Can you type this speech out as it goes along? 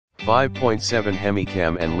5.7 HEMI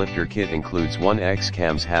cam and lifter kit includes 1X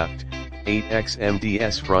Camshaft, 8X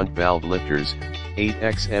MDS front valve lifters,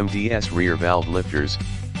 8X MDS rear valve lifters,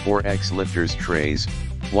 4X lifters trays,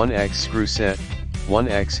 1X screw set,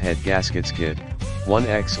 1X head gaskets kit,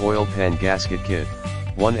 1X oil pan gasket kit,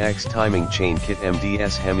 1X timing chain kit.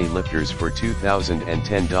 MDS HEMI lifters for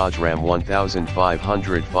 2010 Dodge Ram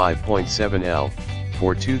 1500 5.7L,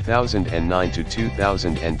 for 2009 to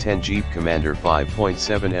 2010 Jeep Commander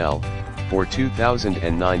 5.7L, for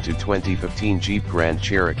 2009 to 2015 Jeep Grand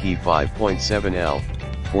Cherokee 5.7L,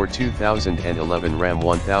 for 2011 Ram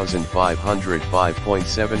 1500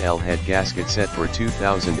 5.7L head gasket set, for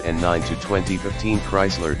 2009 to 2015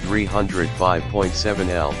 Chrysler 300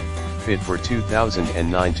 5.7L, fit for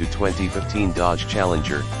 2009 to 2015 Dodge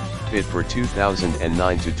Challenger, fit for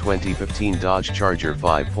 2009 to 2015 Dodge Charger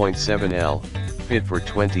 5.7L, fit for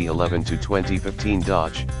 2011 to 2015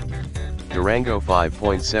 Dodge Durango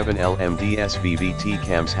 5.7L MDS VVT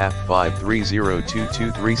Camshaft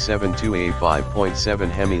 530223728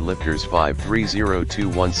 5.7 HEMI lifters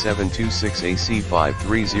 530217226 AC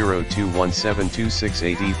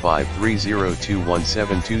 530217226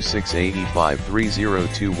 530217226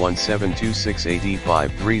 530217226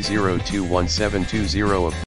 530217220